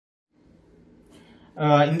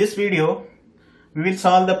In this video, we will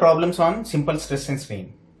solve the problems on simple stress and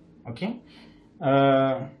strain. Okay.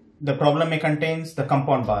 The problem may contains the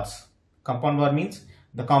compound bars. Compound bar means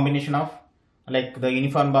the combination of like the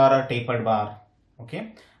uniform bar or tapered bar.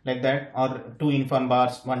 Okay, like that, or two uniform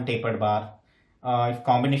bars, one tapered bar. If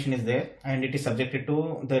combination is there and it is subjected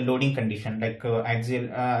to the loading condition like axial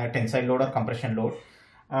tensile load or compression load,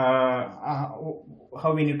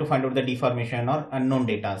 how we need to find out the deformation or unknown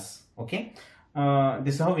datas. Okay,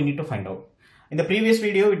 this is how we need to find out. In the previous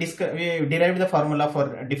video, we derived the formula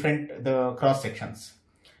for different the cross sections.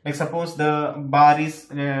 Like suppose the bar is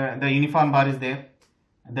the uniform bar is there.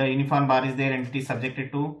 The uniform bar is there and it is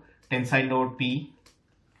subjected to tensile load P.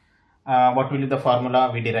 What will be the formula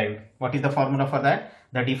we derived? What is the formula for that?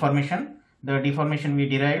 The deformation. The deformation we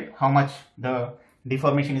derived. How much the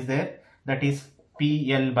deformation is there? That is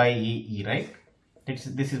PL by AE, right?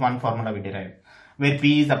 This is one formula we derived. Where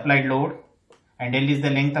P is applied load and L is the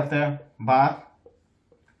length of the bar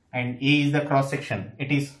and A is the cross section.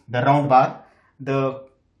 It is the round bar. The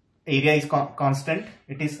area is constant.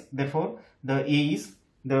 It is therefore the A is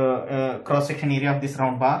the cross section area of this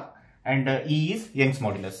round bar and E is Young's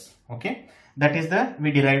modulus. Okay, that is the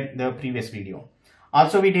we derived the previous video.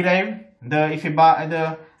 Also we derived the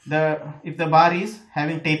if the bar is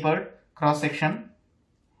having tapered cross section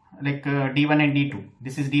like D1 and D2.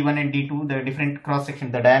 This is D1 and D2, the different cross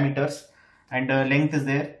section, the diameters, and length is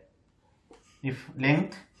there. If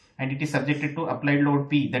length and it is subjected to applied load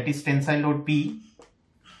P, that is tensile load P,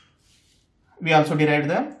 we also derived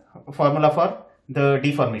the formula for the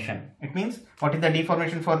deformation. It means what is the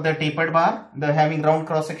deformation for the tapered bar, the having round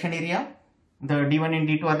cross section area, the D1 and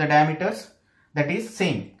D2 are the diameters, that is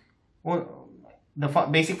same. The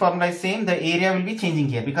basic formula is same, the area will be changing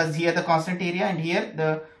here because here the constant area and here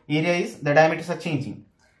the area is the diameters are changing.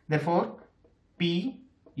 Therefore P,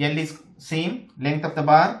 L is same, length of the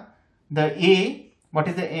bar, the A, what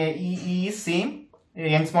is the E is same,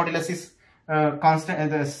 Young's modulus is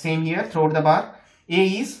constant, the same here throughout the bar.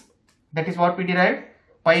 A is, that is what we derived,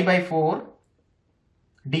 pi by 4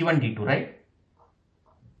 D1 D2, right?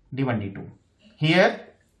 D1 D2. Here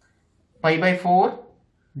pi by 4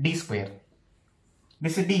 D square.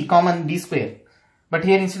 This is D, common D square. But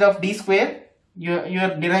here instead of D square, you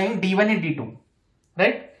are deriving D1 and D2,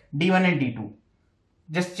 right? D1 and D2.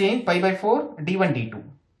 Just change pi by 4 D1 D2.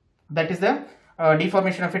 That is the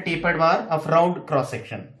deformation of a tapered bar of round cross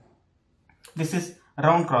section. This is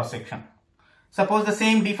round cross section. Suppose the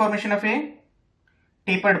same deformation of a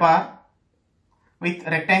tapered bar with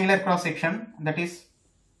rectangular cross section, that is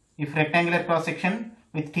if rectangular cross section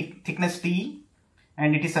with thickness T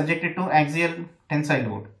and it is subjected to axial tensile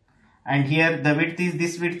load, and here the width is,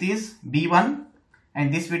 this width is B1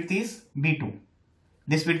 and this width is B2.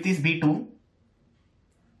 This width is B2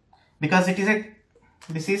 because it is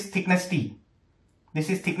this is thickness T. This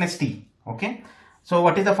is thickness T. Okay. So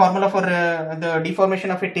what is the formula for the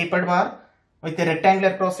deformation of a tapered bar with a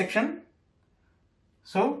rectangular cross section?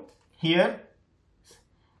 So here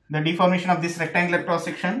the deformation of this rectangular cross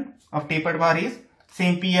section of tapered bar is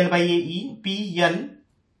same PL by AE. PL,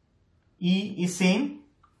 E is same.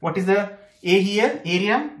 What is the A here?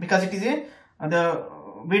 Area, because it is the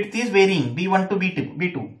width is varying B1 to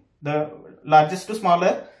B2, the largest to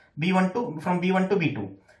smaller, B1 to from B1 to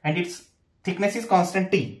B2, and its thickness is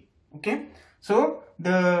constant T. Okay, so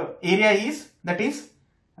the area is, that is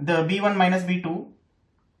the B1 minus B2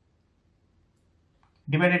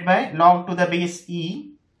 divided by log to the base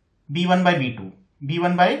E B1 by B2,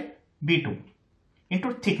 B1 by B2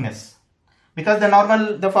 into thickness, because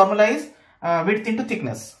the formula is width into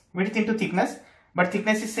thickness, but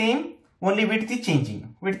thickness is same, only width is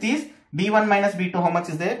changing. Width is B1 minus B2, how much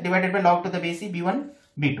is there, divided by log to the base E B1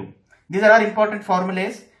 B2. These are our important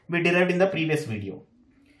formulas we derived in the previous video.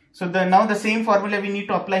 So now the same formula we need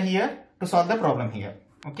to apply here to solve the problem here.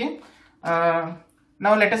 Okay. Now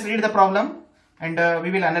let us read the problem and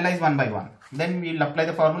we will analyze one by one. Then we will apply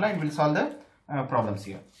the formula and we will solve the problems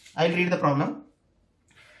here. I will read the problem.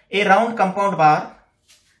 A round compound bar.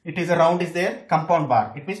 It is a round is there. Compound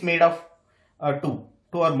bar. It means made of two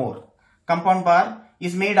or more. Compound bar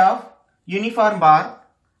is made of uniform bar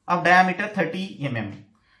of diameter 30 mm.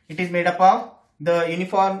 It is made up of the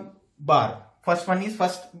uniform bar.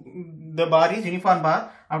 The bar is uniform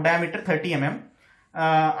bar of diameter 30 mm.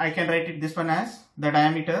 I can write it this one as the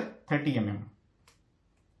diameter 30 mm.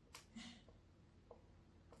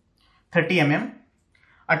 30 mm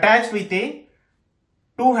attached with a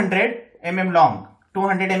 200 mm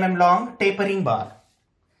long tapering bar.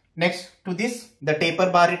 Next to this, the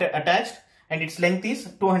taper bar is attached and its length is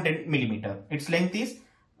 200 millimeter. Its length is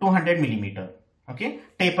 200 millimeter. Okay,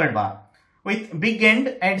 tapered bar. with big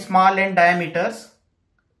end and small end diameters.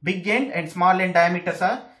 Big end and small end diameters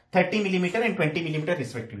are 30 millimeter and 20 millimeter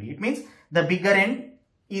respectively. It means the bigger end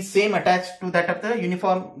is same attached to that of the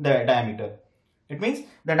uniform diameter. It means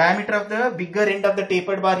the diameter of the bigger end of the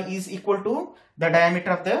tapered bar is equal to the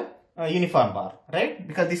diameter of the uniform bar, right?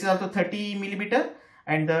 Because this is also 30 millimeter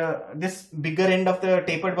and this bigger end of the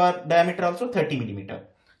tapered bar diameter also 30 millimeter.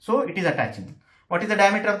 So it is attaching. What is the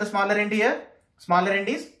diameter of the smaller end here? Smaller end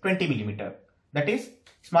is 20 millimeter. That is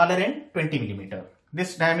smaller end 20 millimeter.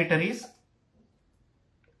 This diameter is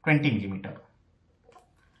 20 millimeter.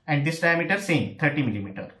 And this diameter same 30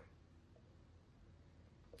 millimeter.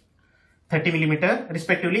 30 millimeter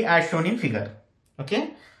respectively as shown in figure.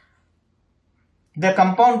 Okay. The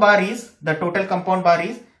compound bar is, the total compound bar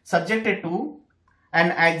is subjected to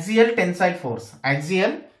an axial tensile force.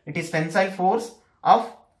 Axial, it is tensile force of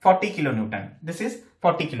 40 kilonewton. This is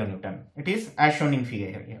 40 kilonewton. It is as shown in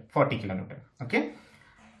figure here, 40 kilonewton. Okay.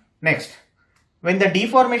 Next, when the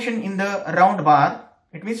deformation in the round bar,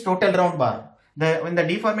 it means total round bar. When the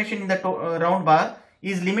deformation in the round bar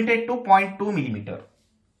is limited to 0.2 millimeter.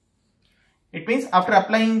 It means after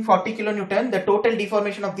applying 40 kilonewton, the total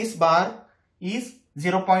deformation of this bar is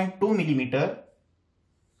 0.2 millimeter.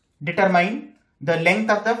 Determine the length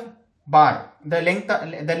of the bar, the length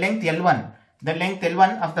L1, the length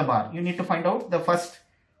L1 of the bar. You need to find out the first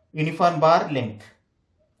uniform bar length.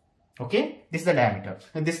 Okay, this is the diameter.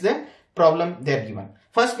 And this is the problem they are given.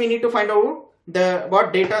 First, we need to find out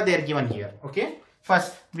what data they are given here. Okay,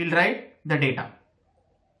 first we'll write the data.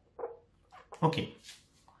 Okay.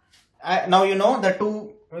 Now you know the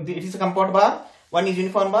two, it is a compound bar, one is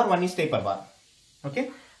uniform bar, one is taper bar.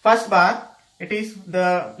 Okay, first bar, it is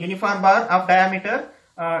the uniform bar of diameter.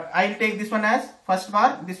 I'll take this one as first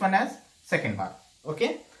bar, this one as second bar.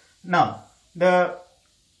 Okay, now the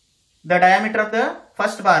diameter of the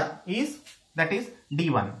first bar is, that is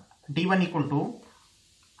D1. D1 equal to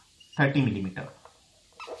 30 millimeter.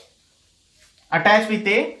 Attached with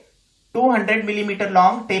a 200 millimeter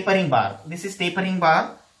long tapering bar. This is tapering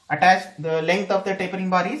bar. Attached, the length of the tapering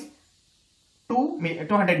bar is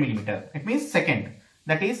 200 millimeter. It means second.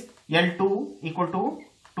 That is L2 equal to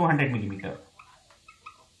 200 millimeter.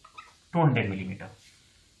 200 millimeter.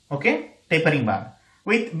 Okay, tapering bar.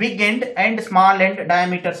 With big end and small end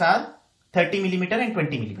diameters are 30 millimeter and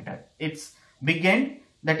 20 millimeter. It's big end,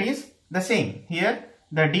 that is the same. Here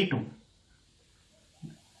the D2.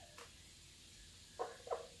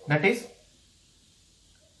 That is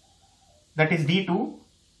D2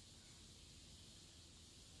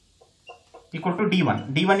 equal to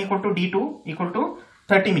D1. D1 equal to D2 equal to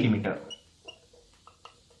 30 millimeter.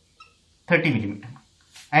 30 millimeter.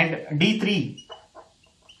 And D3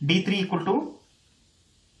 equal to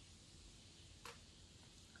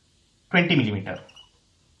 20 millimeter.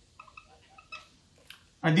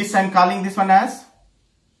 And this I am calling this one as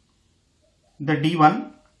the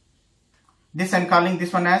D1. This I am calling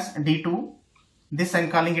this one as D2. This I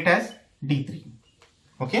am calling it as D3.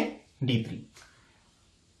 Okay, D3.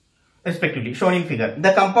 Respectively shown in figure.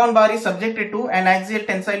 The compound bar is subjected to an axial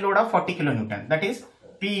tensile load of 40 kilonewton. That is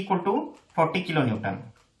P equal to 40 kilonewton.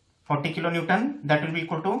 40 kilonewton, that will be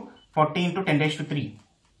equal to 40 into 10 raised to 3.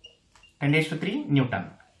 10 raised to 3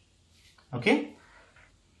 Newton. Okay.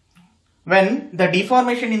 When the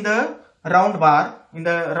deformation in the round bar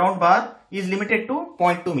is limited to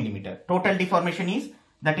 0.2 millimeter. Total deformation is,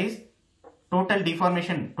 that is total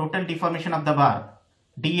deformation of the bar.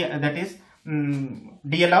 D, that is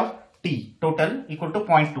DL of T total equal to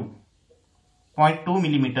 0.2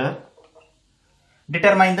 millimeter.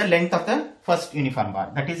 Determine the length of the first uniform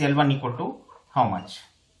bar, that is L1 equal to how much.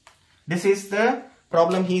 This is the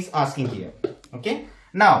problem he is asking here. Okay.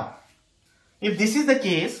 Now, if this is the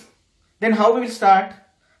case, then how we will start?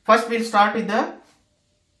 First we will start with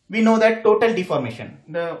we know that total deformation.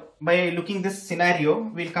 By looking this scenario,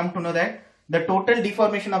 we will come to know that the total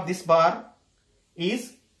deformation of this bar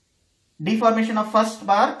is deformation of first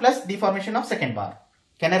bar plus deformation of second bar.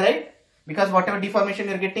 Can I write? Because whatever deformation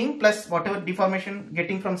you are getting plus whatever deformation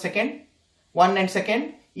getting from second, 1 and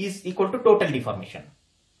second is equal to total deformation.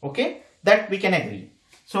 Okay, that we can agree.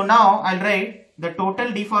 So now I'll write the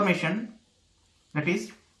total deformation, that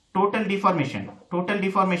is total deformation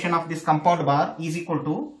of this compound bar is equal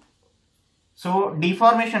to, so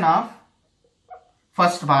deformation of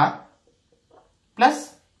first bar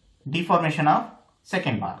plus deformation of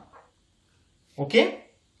second bar. Okay.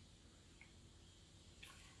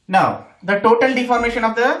 Now the total deformation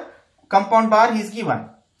of the compound bar is given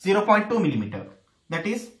 0.2 millimeter. That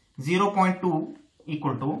is 0.2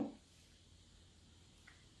 equal to.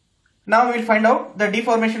 Now we will find out the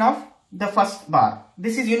deformation of the first bar.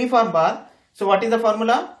 This is uniform bar. So what is the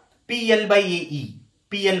formula? PL by AE.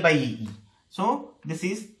 PL by AE. So this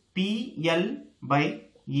is PL by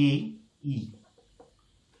AE.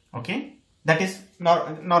 Okay, that is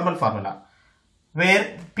normal formula,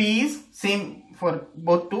 where P is same for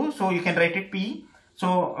both two, so you can write it P.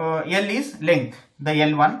 So L is length, the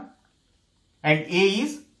L1, and A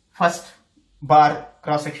is first bar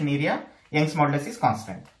cross section area. Young's modulus is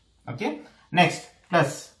constant. Okay, next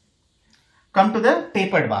plus come to the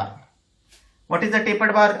tapered bar. What is the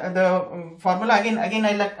tapered bar? The formula again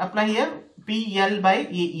I apply here PL by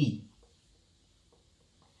AE.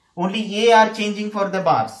 Only A are changing for the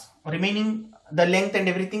bars. Remaining the length and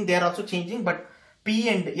everything they are also changing, but P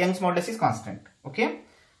and Young's modulus is constant. Okay,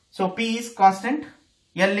 so P is constant.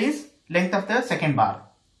 L is length of the second bar.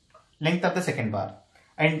 Length of the second bar,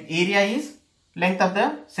 and area is length of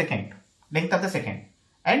the second. Length of the second,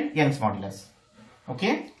 and Young's modulus.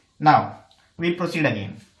 Okay, now we proceed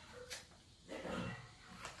again.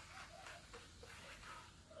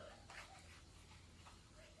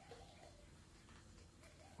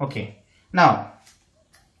 Okay, now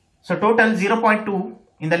so total 0.2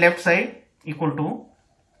 in the left side equal to,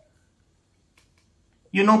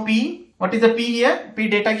 you know P. What is the P here? P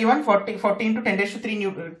data given 40 into 10 raised to 3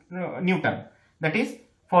 Newton. That is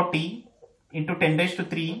 40 into 10 raised to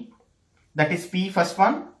 3. That is P first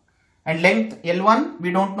one. And length L1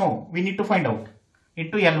 we don't know. We need to find out.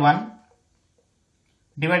 Into L1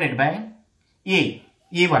 divided by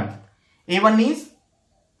A1. A1 is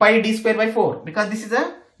pi d square by 4, because this is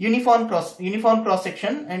a uniform cross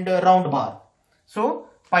section and a round bar. So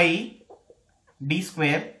pi d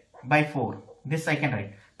square by 4. This I can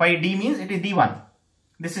write. Pi d means it is d1.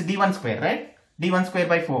 This is d1 square, right? d1 square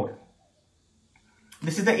by 4.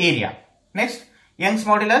 This is the area. Next, Young's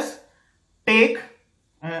modulus. Take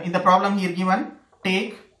in the problem here given,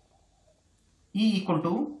 take E equal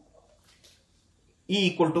to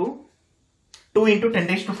 2 into 10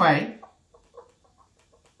 raised to 5.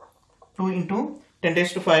 2 into 10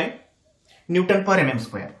 raised to 5 Newton per mm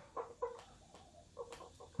square.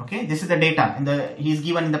 Okay, this is the data he is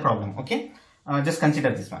given in the problem. Okay, just consider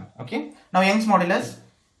this one. Okay, now Young's modulus,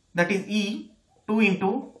 that is E 2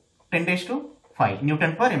 into 10 raised to 5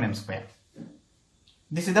 Newton per mm square.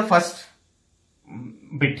 This is the first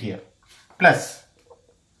bit here. Plus,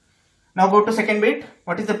 now go to second bit.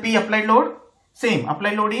 What is the P applied load? Same,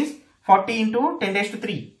 applied load is 40 into 10 raised to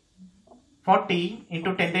 3. 40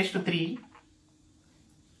 into 10 raised to 3.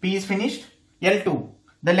 P is finished. L2.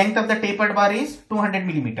 The length of the tapered bar is 200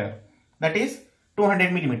 millimeter. That is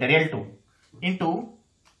 200 millimeter L2 into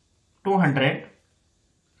 200.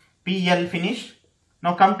 PL finished.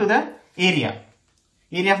 Now come to the area.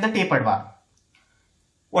 Area of the tapered bar.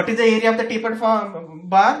 What is the area of the tapered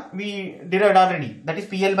bar? We derived already. That is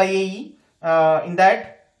PL by AE. In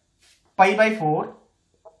that, pi by 4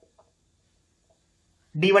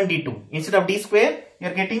 d1 d2. Instead of d square, you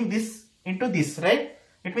are getting this into this, right?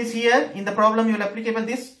 It means here in the problem you will applicable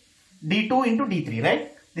this d2 into d3,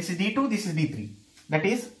 right? This is d2, this is d3. That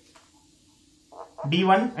is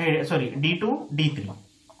d1, d2 d3.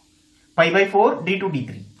 Pi by 4 d2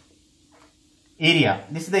 d3. Area.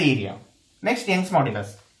 This is the area. Next, Young's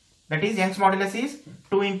modulus. That is Young's modulus is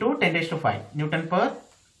 2 into 10 raised to 5 Newton per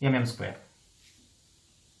mm square.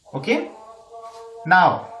 Okay.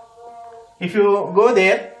 Now, if you go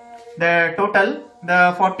there, the total,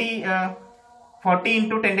 the 40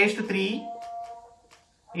 into 10 raised to 3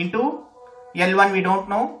 into L1 we don't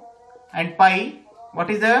know, and pi, what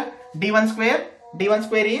is the d1 square? D1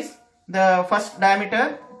 square is the first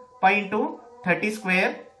diameter, pi into 30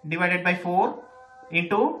 square divided by 4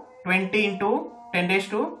 into 20 into 10 raised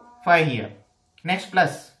to 5 here. Next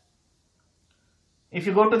plus. If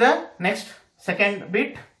you go to the next second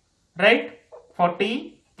bit, right?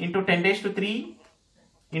 40 into 10 raised to 3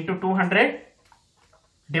 into 200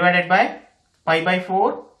 divided by pi by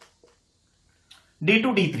 4 d2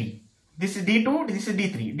 d3. This is d2, this is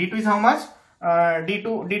d3. d2 is how much?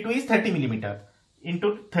 D2 is 30 millimeter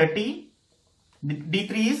into 30.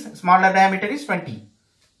 D3 is smaller diameter is 20.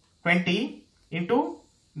 20 into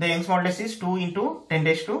the Young's modulus is 2 into 10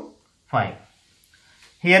 raised to 5.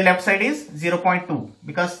 Here left side is 0.2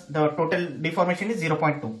 because the total deformation is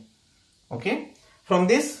 0.2. Okay. From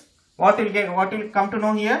this, what will come to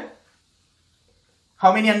know here?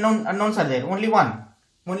 How many unknowns are there? Only one.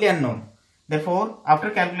 Only unknown. Therefore, after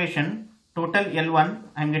calculation, total L1,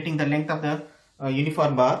 I am getting the length of the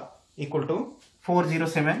uniform bar equal to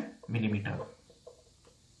 407 millimeter.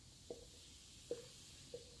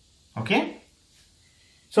 Okay.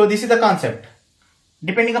 So this is the concept.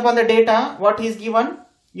 Depending upon the data, what is given,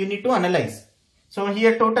 you need to analyze. So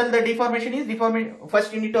here total the deformation is,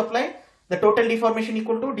 first you need to apply the total deformation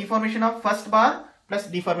equal to deformation of first bar plus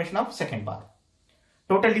deformation of second bar.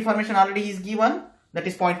 Total deformation already is given, that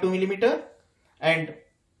is 0.2 millimeter, and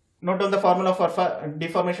note down the formula for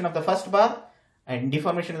deformation of the first bar and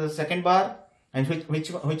deformation of the second bar, and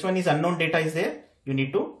which one is unknown data is there, you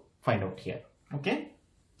need to find out here. Okay.